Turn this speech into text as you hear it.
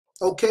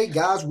Okay,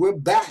 guys, we're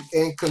back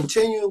and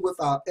continuing with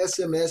our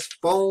SMS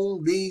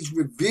phone leads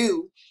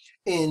review.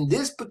 In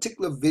this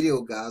particular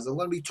video, guys, I'm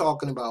going to be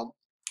talking about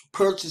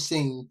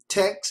purchasing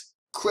text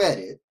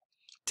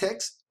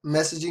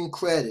messaging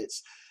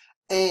credits,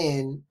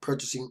 and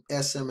purchasing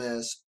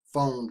SMS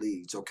phone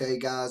leads. Okay,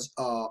 guys,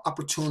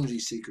 opportunity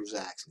seekers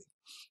actually.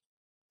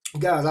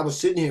 Guys, I was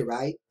sitting here,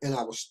 right, and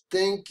I was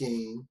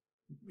thinking,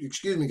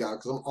 excuse me, guys,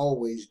 because I'm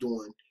always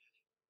doing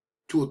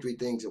 2 or 3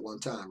 things at one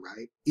time,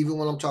 right? Even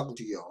when I'm talking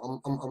to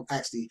y'all, I'm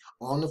actually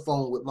on the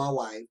phone with my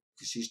wife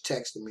because she's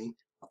texting me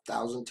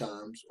 1,000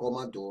 times, or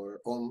my daughter,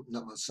 or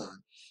not my son.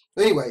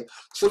 Anyway,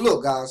 so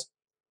look, guys,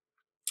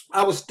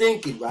 I was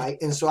thinking, right?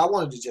 And so I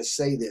wanted to just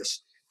say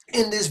this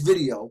in this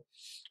video.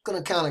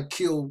 Gonna kind of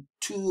kill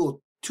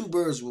two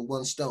birds with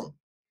one stone.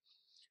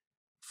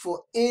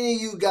 For any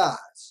of you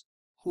guys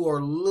who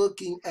are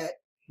looking at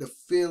the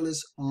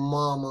Fearless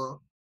Mama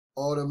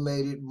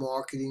automated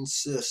marketing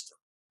system,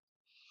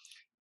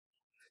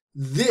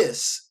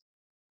 this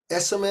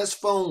SMS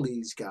phone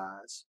leads,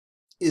 guys,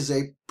 is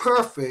a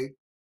perfect,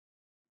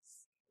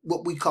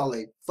 what we call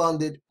a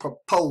funded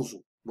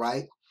proposal,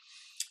 right?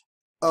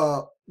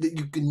 That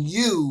you can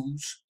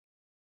use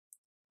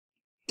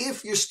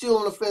if you're still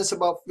on the fence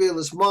about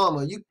Fearless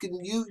Mama. You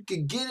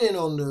can get in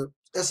on the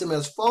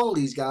SMS phone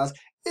leads, guys.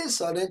 It's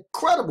an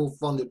incredible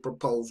funded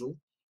proposal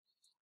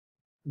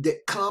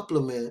that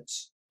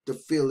complements the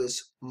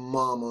Fearless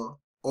Mama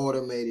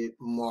automated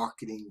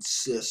marketing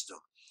system.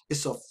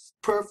 It's a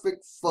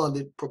perfect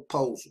funded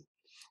proposal.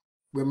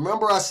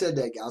 Remember I said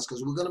that, guys,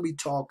 because we're going to be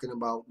talking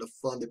about the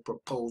funded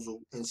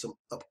proposal in some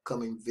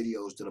upcoming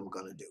videos that I'm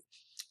going to do.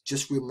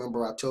 Just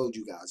remember I told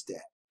you guys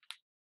that.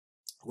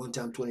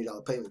 One-time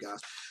 $20 payment, guys.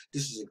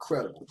 This is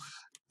incredible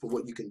for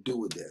what you can do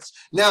with this.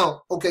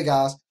 Now, okay,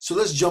 guys, so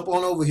let's jump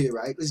on over here,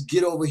 right? Let's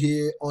get over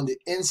here on the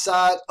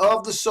inside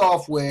of the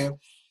software.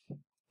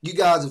 You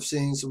guys have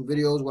seen some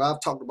videos where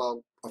I've talked about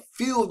a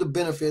few of the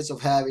benefits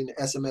of having the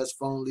SMS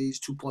Phone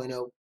Leads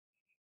 2.0.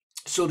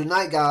 So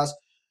tonight, guys,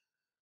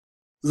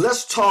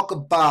 let's talk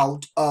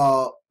about,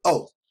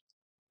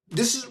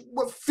 this is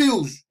what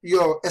fuels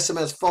your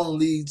SMS phone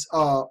leads,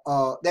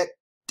 that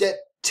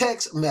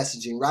text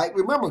messaging, right?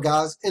 Remember,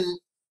 guys, and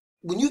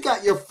when you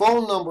got your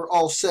phone number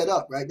all set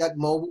up, right, that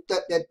mobile,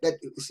 that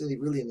it's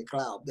really in the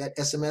cloud, that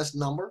SMS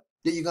number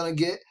that you're going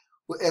to get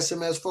with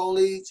SMS phone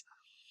leads,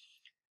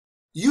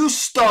 you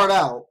start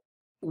out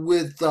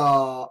with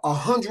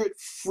 100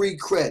 free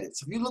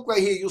credits. If you look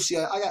right here, you'll see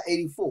I got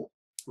 84,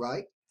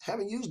 right?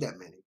 Haven't used that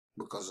many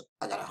because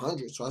I got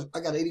 100, so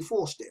I got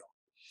 84 still.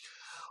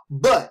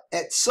 But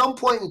at some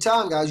point in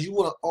time, guys, you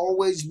want to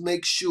always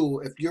make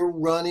sure if you're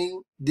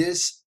running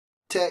this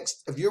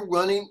text, if you're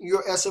running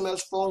your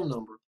SMS phone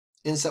number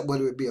inside,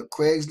 whether it be a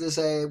Craigslist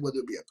ad, whether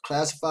it be a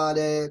classified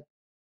ad,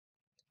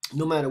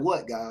 no matter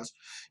what, guys,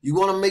 you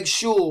want to make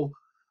sure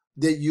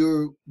that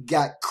you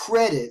got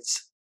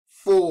credits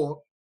for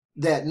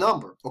that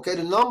number. Okay,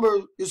 the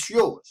number is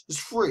yours. It's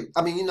free.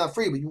 I mean, you're not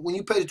free, but when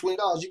you pay the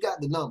 $20, you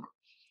got the number.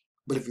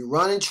 But if you're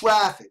running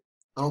traffic,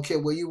 I don't care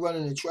where you're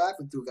running the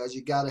traffic through, guys,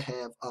 you got to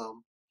have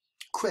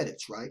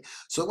credits, right?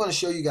 So I'm going to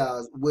show you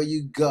guys where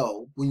you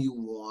go when you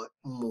want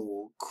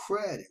more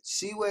credits.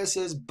 See where it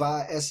says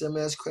buy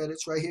SMS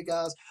credits right here,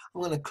 guys?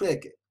 I'm going to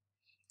click it.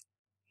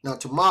 Now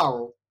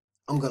tomorrow,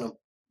 I'm going to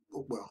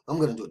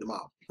do it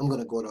tomorrow. I'm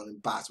going to go down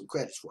and buy some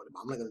credits for them.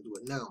 I'm not going to do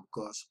it now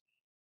because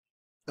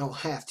I don't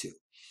have to.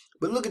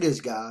 But look at this,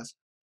 guys.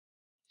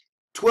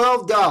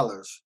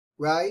 $12,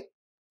 right?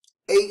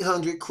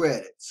 800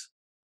 credits.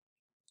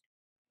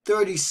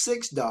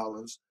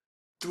 $36,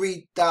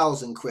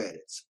 3,000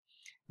 credits.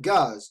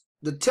 Guys,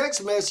 the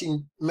text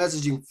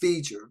messaging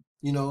feature,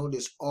 you know,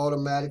 that's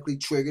automatically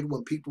triggered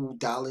when people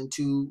dial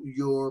into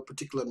your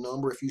particular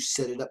number if you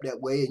set it up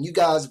that way. And you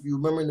guys, if you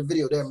remember in the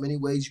video, there are many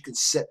ways you can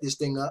set this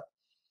thing up.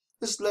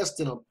 It's less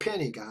than a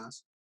penny,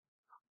 guys,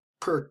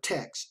 per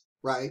text,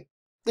 right?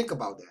 Think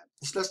about that.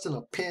 It's less than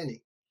a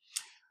penny.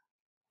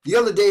 The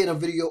other day in a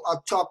video, I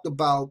talked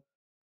about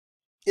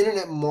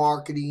internet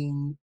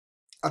marketing.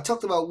 I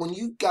talked about when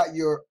you got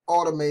your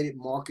automated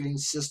marketing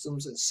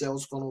systems and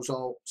sales funnels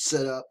all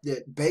set up,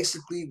 that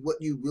basically what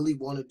you really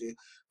wanted to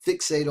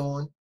fixate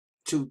on,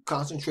 to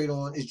concentrate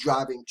on, is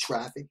driving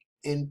traffic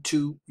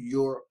into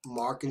your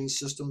marketing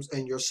systems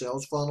and your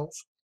sales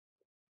funnels.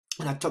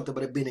 And I talked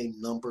about it being a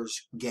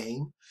numbers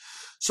game.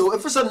 So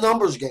if it's a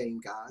numbers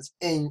game, guys,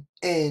 and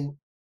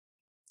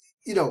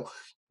you know,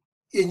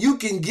 and you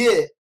can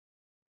get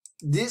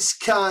this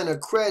kind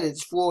of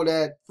credits for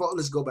that,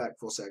 let's go back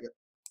for a second.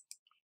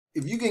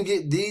 If you can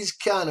get these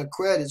kind of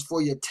credits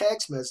for your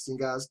text messaging,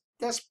 guys,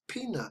 that's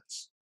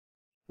peanuts,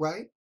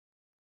 right?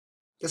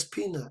 That's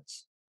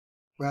peanuts,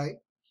 right?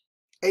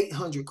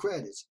 800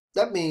 credits.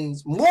 That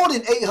means more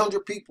than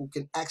 800 people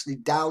can actually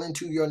dial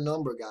into your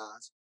number,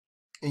 guys.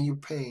 And you're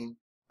paying,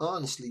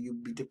 honestly,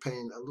 you'd be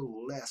paying a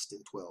little less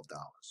than $12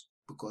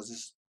 because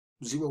it's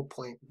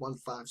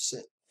 0.15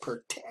 cent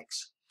per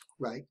text,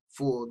 right?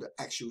 For the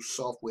actual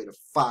software to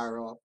fire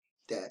up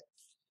that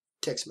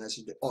text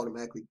message that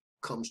automatically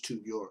comes to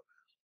your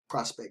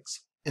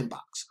prospect's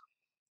inbox.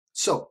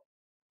 So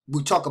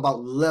we talk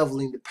about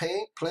leveling the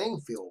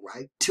playing field,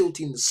 right?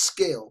 Tilting the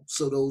scale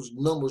so those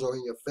numbers are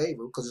in your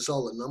favor, because it's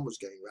all a numbers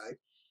game, right?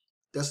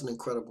 That's an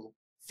incredible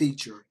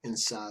feature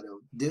inside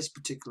of this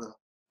particular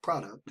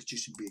product that you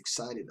should be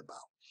excited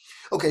about.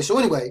 Okay, so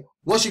anyway,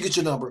 once you get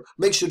your number,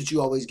 make sure that you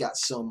always got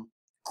some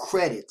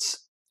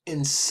credits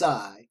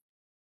inside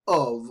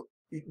of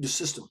the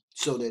system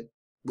so that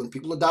when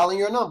people are dialing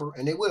your number,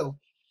 and they will,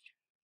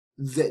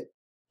 that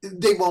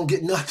they won't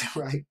get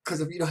nothing, right? Because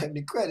if you don't have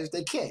any credits,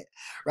 they can't,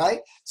 right?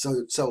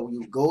 So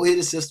you go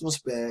into system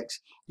specs,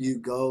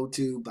 you go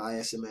to buy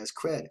SMS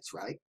credits,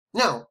 right?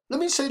 Now, let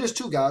me say this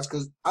too, guys,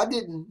 because I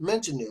didn't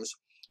mention this.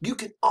 You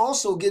can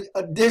also get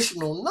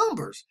additional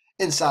numbers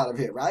inside of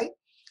here, right?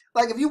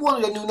 Like if you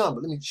wanted a new number,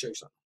 let me show you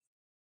something.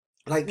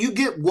 Like you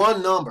get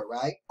one number,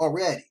 right,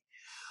 already.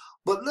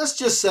 But let's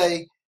just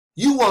say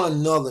you want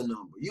another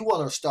number. You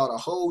want to start a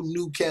whole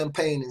new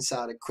campaign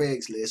inside of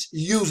Craigslist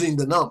using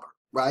the number,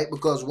 right?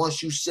 Because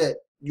once you set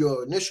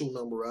your initial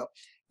number up,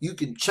 you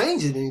can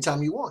change it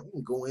anytime you want. You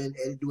can go in,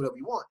 edit, do whatever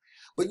you want.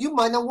 But you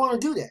might not want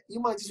to do that.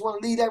 You might just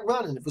want to leave that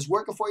running. If it's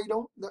working for you,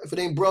 don't. If it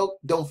ain't broke,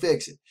 don't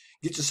fix it.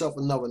 Get yourself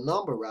another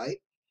number, right?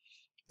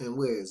 And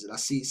where is it? I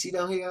see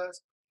down here,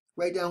 guys?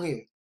 Right down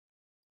here.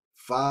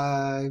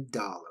 $5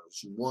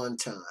 one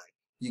time.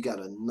 You got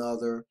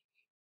another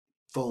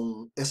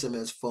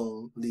SMS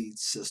phone lead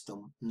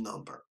system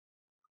number.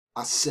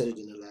 I said it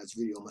in the last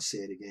video. I'm going to say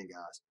it again,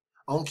 guys.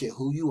 I don't care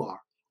who you are.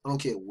 I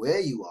don't care where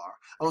you are.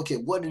 I don't care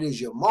what it is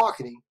you're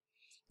marketing.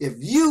 If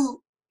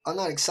you are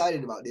not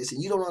excited about this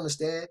and you don't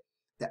understand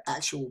the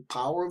actual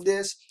power of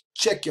this,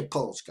 check your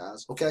post,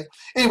 guys. Okay?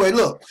 Anyway,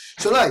 look.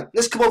 So,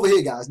 let's come over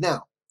here, guys.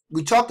 Now,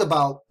 we talked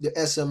about the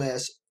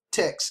SMS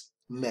text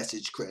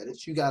message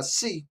credits. You guys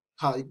see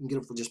how you can get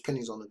them for just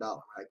pennies on the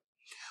dollar, right?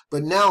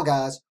 But now,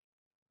 guys,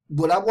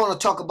 what I want to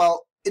talk about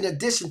in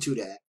addition to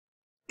that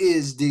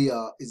is the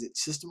is it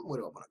system? What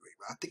do I want to read?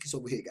 I think it's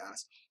over here,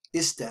 guys.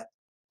 It's that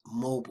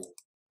mobile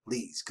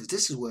leads, because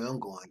this is where I'm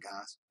going,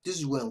 guys. This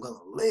is where I'm going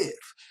to live.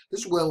 This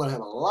is where I'm going to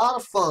have a lot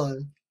of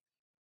fun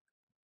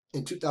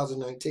in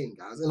 2019,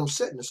 guys. And I'm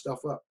setting this stuff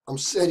up. I'm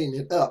setting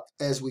it up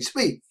as we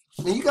speak.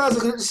 And you guys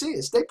are going to see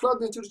it. Stay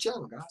plugged into the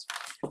channel, guys.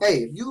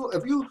 Hey,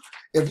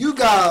 if you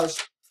guys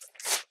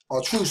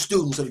are true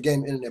students of the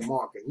game of internet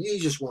marketing, you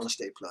just want to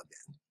stay plugged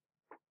in.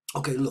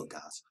 Okay, look,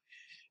 guys.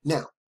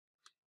 Now,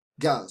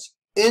 guys,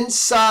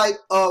 inside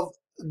of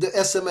the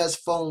SMS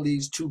Phone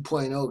Leads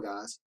 2.0,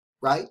 guys,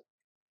 right?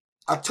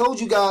 I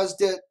told you guys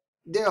that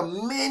there are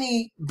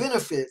many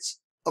benefits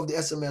of the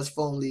SMS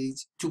Phone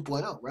Leads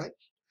 2.0, right?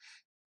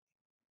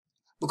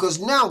 Because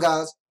now,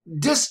 guys,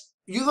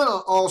 you're going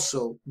to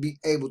also be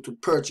able to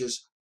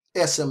purchase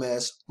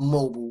SMS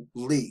mobile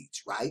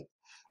leads, right?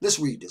 Let's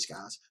read this,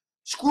 guys.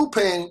 Screw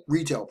paying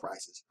retail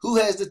prices. Who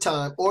has the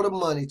time or the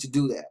money to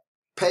do that?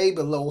 Pay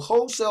below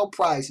wholesale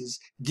prices,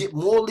 get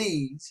more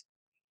leads,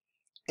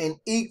 and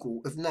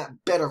equal, if not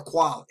better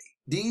quality.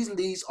 These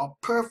leads are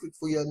perfect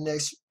for your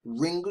next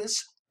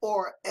ringless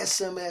or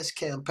SMS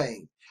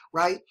campaign,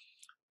 right?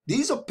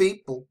 These are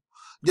people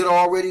that are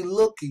already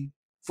looking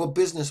for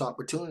business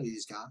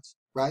opportunities, guys,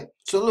 right?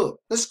 So look,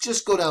 let's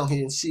just go down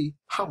here and see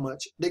how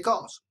much they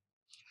cost.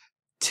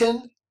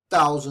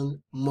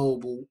 10,000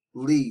 mobile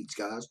leads,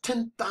 guys.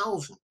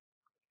 10,000.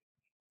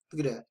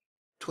 Look at that.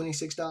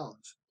 $26.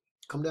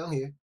 Come down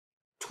here.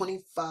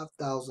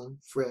 25,000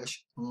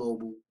 fresh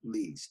mobile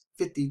leads.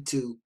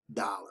 $52.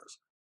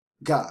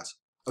 Guys,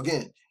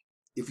 again,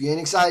 if you ain't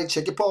excited,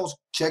 check your post.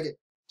 Check it.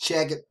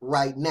 Check it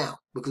right now.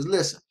 Because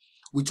listen,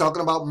 we're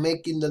talking about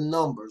making the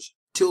numbers,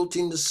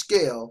 tilting the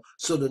scale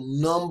so the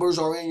numbers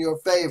are in your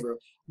favor.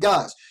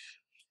 Guys,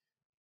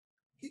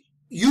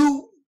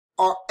 you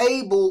are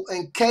able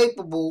and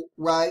capable,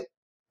 right,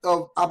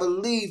 of, I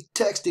believe,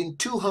 texting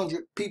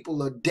 200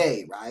 people a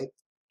day, right?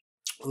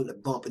 With a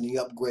bump in the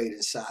upgrade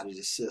inside of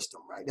the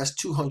system, right? That's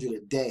 200 a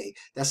day.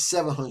 That's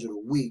 700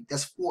 a week.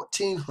 That's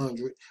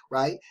 1,400,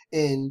 right,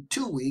 in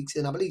 2 weeks.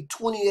 And I believe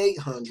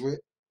 2,800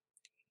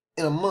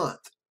 in a month.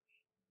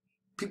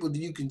 People that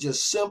you can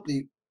just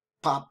simply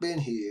pop in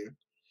here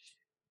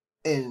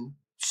and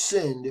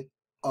send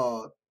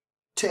a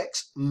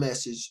text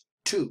message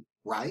to,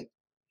 right?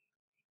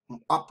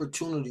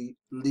 Opportunity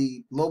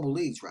lead, mobile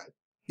leads, right?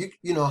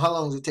 You know, how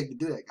long does it take to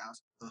do that,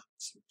 guys?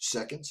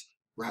 Seconds,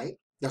 right?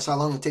 That's how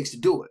long it takes to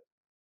do it.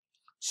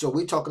 So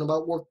we're talking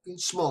about working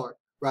smart,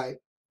 right?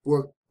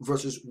 Work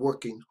versus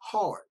working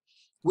hard.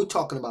 We're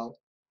talking about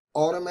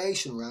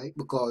automation, right?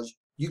 Because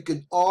you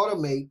can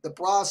automate the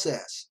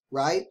process,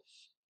 right?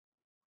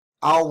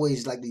 I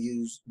always like to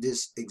use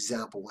this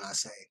example when I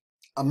say,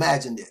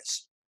 imagine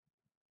this.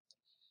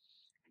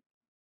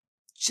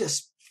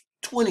 Just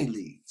 20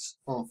 leads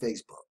on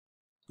Facebook.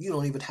 You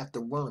don't even have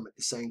to run them at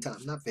the same time.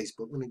 Not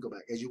Facebook. Let me go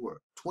back as you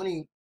were.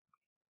 20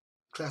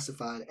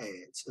 classified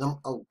ads. And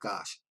oh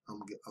gosh,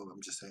 I'm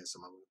just saying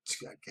something.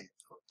 I can't.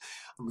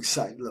 I'm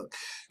excited. Look,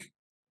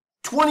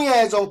 20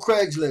 ads on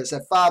Craigslist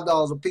at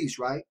 $5 a piece,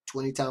 right?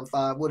 20 times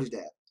 5. What is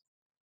that?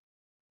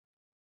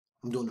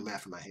 I'm doing the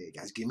math in my head,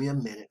 guys. Give me a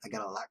minute. I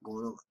got a lot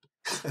going on.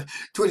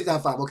 20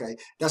 times 5, okay,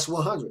 that's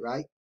 100,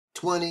 right?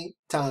 20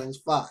 times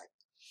 5.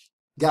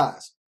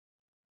 Guys,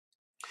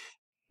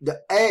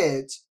 the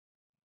ads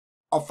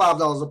are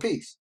 $5 a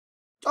piece.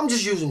 I'm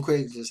just using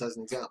Craigslist as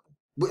an example.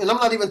 And I'm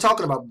not even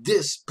talking about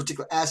this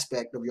particular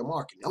aspect of your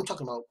marketing. I'm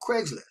talking about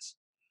Craigslist.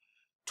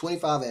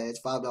 25 ads,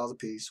 $5 a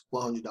piece,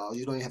 $100.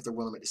 You don't even have to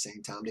run them at the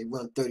same time. They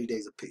run 30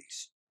 days a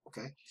piece,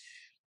 okay?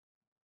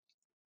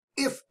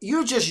 If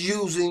you're just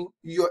using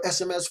your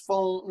SMS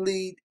phone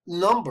lead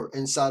number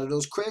inside of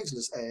those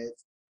Craigslist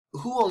ads,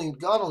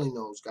 God only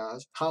knows,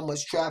 guys, how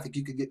much traffic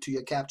you could get to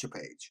your capture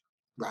page,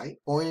 right?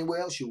 Or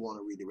anywhere else you want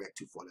to redirect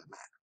to for that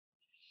matter.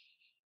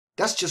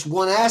 That's just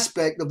one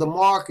aspect of the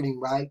marketing,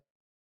 right,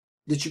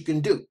 that you can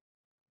do.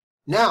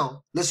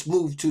 Now, let's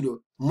move to the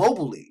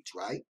mobile leads,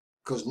 right?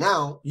 Because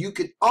now you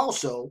can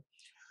also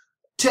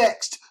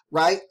text,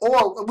 right?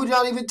 Or we're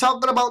not even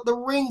talking about the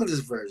ringless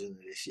version of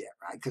this yet,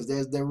 right? Because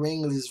there's the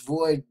ringless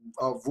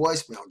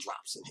voicemail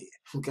drops in here,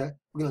 okay?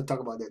 We're going to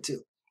talk about that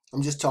too.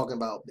 I'm just talking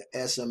about the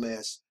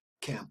SMS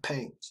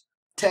campaigns.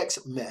 Text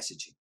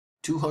messaging.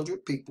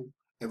 200 people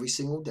every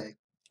single day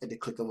at the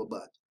click of a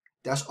button.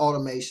 That's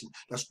automation.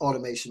 That's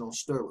automation on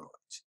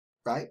steroids,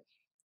 right?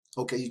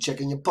 Okay, you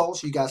checking your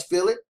pulse. You guys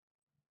feel it?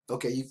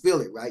 Okay, you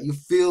feel it, right? You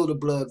feel the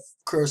blood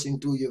coursing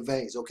through your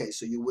veins. Okay,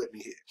 so you're with me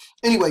here.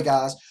 Anyway,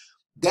 guys,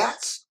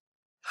 that's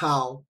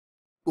how,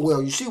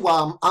 well, you see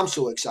why I'm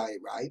so excited,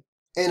 right?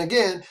 And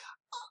again,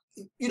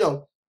 you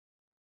know,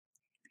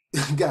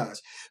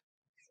 guys,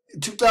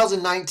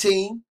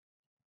 2019,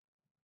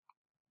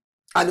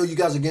 I know you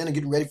guys again are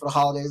getting ready for the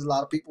holidays. A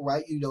lot of people,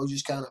 right? You know,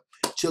 just kind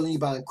of chilling, you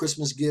buying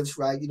Christmas gifts,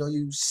 right? You know,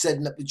 you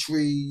setting up the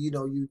tree, you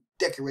know, you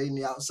decorating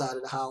the outside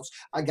of the house.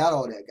 I got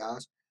all that,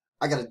 guys.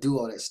 I got to do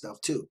all that stuff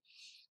too.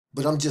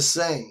 But I'm just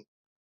saying,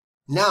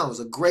 now is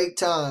a great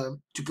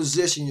time to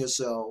position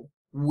yourself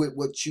with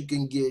what you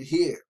can get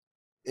here.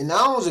 And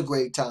now is a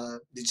great time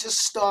to just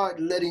start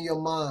letting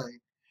your mind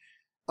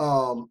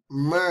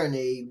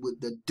marinate with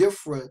the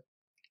different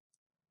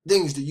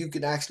things that you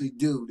can actually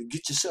do to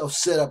get yourself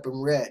set up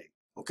and ready.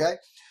 Okay,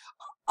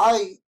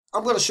 I'm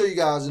going to show you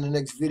guys in the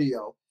next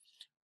video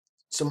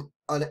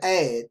an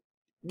ad,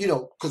 you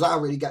know, because I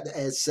already got the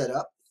ad set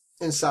up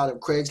inside of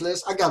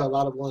Craigslist. I got a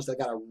lot of ones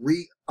that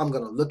I'm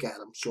going to look at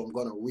them, so I'm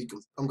going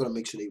to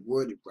make sure they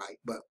worded right.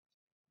 But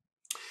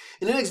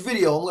in the next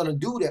video, I'm going to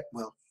do that.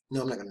 Well,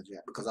 no, I'm not going to do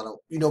that because I don't,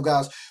 you know,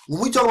 guys,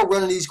 when we talk about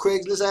running these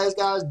Craigslist ads,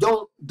 guys,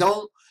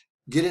 don't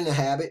get in the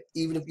habit,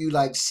 even if you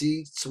like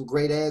see some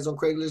great ads on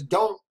Craigslist,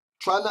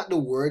 try not to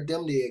word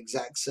them the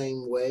exact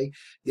same way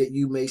that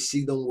you may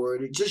see them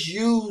worded. Just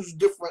use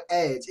different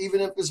ads,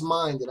 even if it's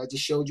mine that I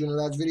just showed you in the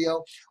last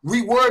video.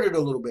 Reword it a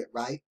little bit,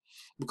 right?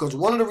 Because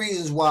one of the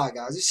reasons why,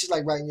 guys, this is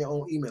like writing your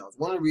own emails.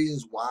 One of the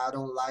reasons why I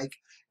don't like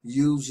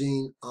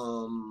using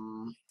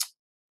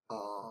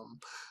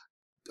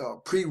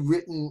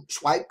pre-written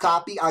swipe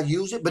copy. I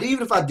use it, but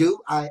even if I do,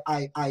 I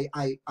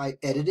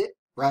edit it,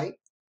 right?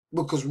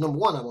 Because number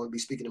one, I want to be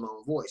speaking in my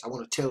own voice. I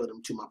want to tailor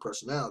them to my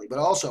personality. But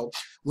also,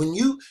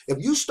 if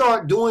you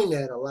start doing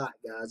that a lot,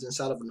 guys,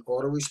 inside of an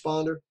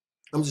autoresponder,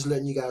 I'm just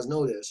letting you guys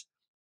know this.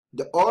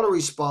 The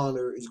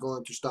autoresponder is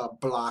going to start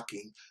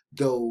blocking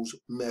those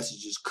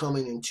messages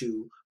coming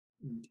into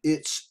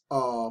its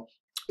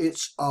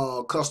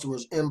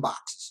customers'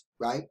 inboxes,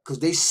 right? Because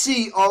they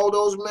see all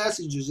those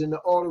messages in the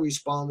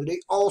autoresponder. They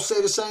all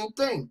say the same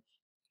thing.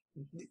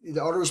 The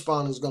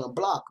autoresponder is going to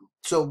block them.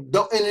 So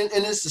don't,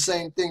 and it's the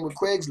same thing with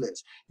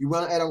Craigslist. You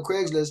run an ad on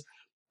Craigslist,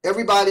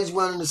 everybody's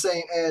running the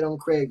same ad on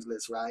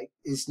Craigslist, right?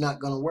 It's not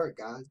going to work,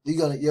 guys.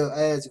 Your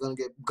ads are going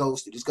to get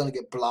ghosted. It's going to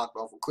get blocked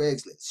off of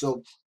Craigslist.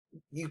 So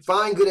you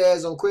find good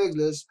ads on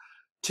Craigslist,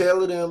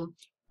 tailor them,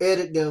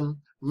 edit them,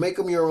 make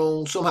them your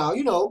own somehow,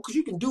 you know, because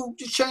you can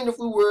just change a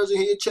few words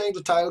in here, change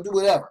the title, do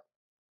whatever.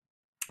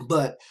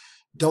 But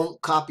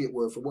don't copy it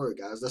word for word,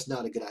 guys. That's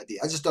not a good idea.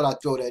 I just thought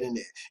I'd throw that in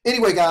there.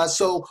 Anyway, guys,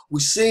 so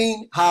we've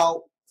seen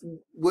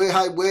where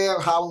and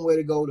where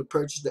to go to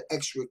purchase the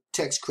extra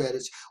text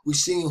credits. We've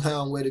seen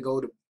how and where to go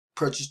to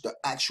purchase the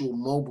actual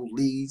mobile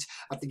leads.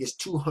 I think it's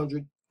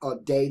 200 a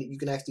day that you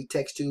can actually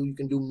text to. You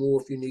can do more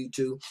if you need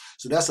to.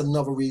 So that's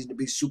another reason to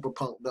be super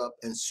pumped up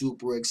and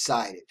super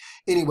excited.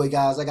 Anyway,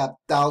 guys, I got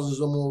thousands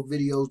of more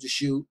videos to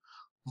shoot,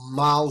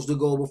 miles to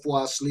go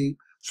before I sleep.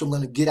 So I'm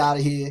going to get out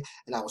of here,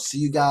 and I will see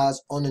you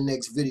guys on the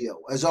next video.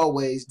 As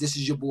always, this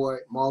is your boy,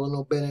 Marlon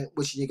O, Bennett,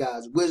 wishing you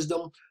guys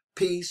wisdom,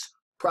 peace,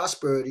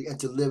 prosperity, and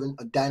to living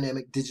a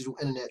dynamic digital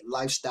internet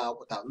lifestyle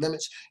without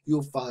limits.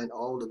 You'll find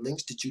all the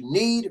links that you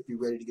need if you're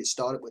ready to get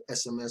started with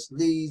SMS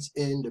leads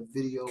in the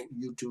video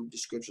YouTube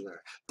description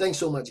area. Thanks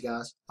so much,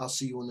 guys. I'll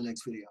see you in the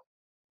next video.